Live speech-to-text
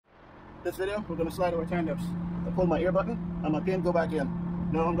this video, we're going to slide over tandems. I pull my air button and my pin go back in.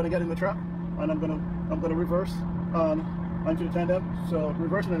 Now I'm going to get in the truck and I'm going to reverse onto the tandem. So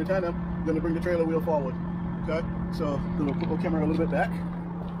reversing in the tandem, I'm going to bring the trailer wheel forward. Okay, so I'm going to put the camera a little bit back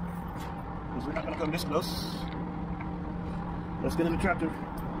because we're not going to come this close. Let's get in the tractor.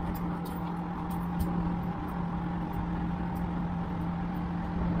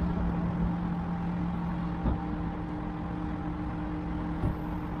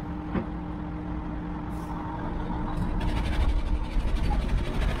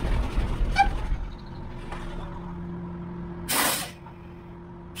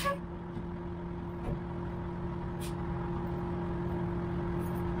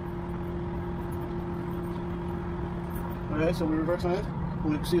 Alright, so we reverse on it.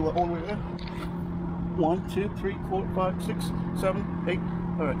 We see what order we're in. 1, 2, 3, 4, 5, 6, 7, 8.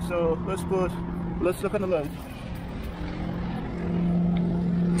 Alright, so let's look on the load.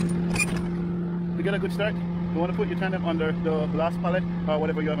 To get a good start, you want to put your tandem under the last pallet or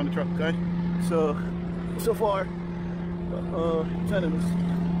whatever you have on the truck, okay? So far, tandem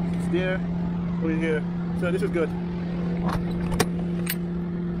is there, over here. So this is good.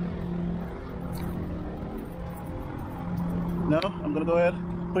 Now I'm going to go ahead,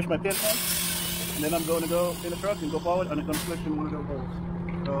 push my pin in, and then I'm going to go in the truck and go forward, and it's going to switch in one of those holes.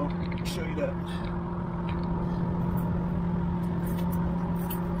 So I'll show you that.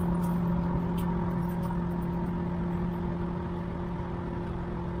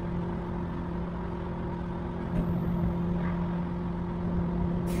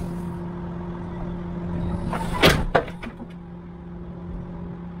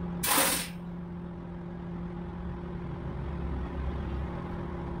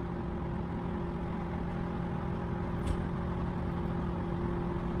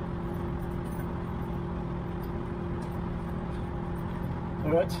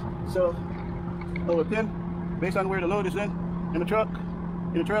 Alright, so our pin, based on where the load is in the truck,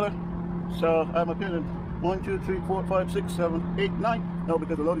 in the trailer. So I have my pin in 1, 2, 3, 4, 5, 6, 7, 8, 9. No,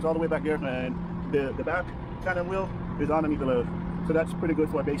 because the load is all the way back there, and the back tandem wheel is underneath the load. So that's pretty good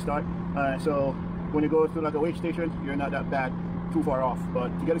for a base start. So when you go to like a weigh station, you're not that bad, too far off. But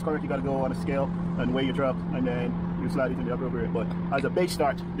to get this correct, you got to go on a scale and weigh your truck, and then you slide it in the appropriate. But as a base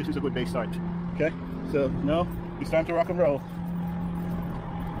start, this is a good base start. Okay, so now it's time to rock and roll.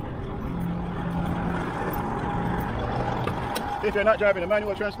 If you're not driving a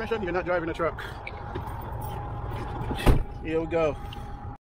manual transmission, you're not driving a truck. Here we go.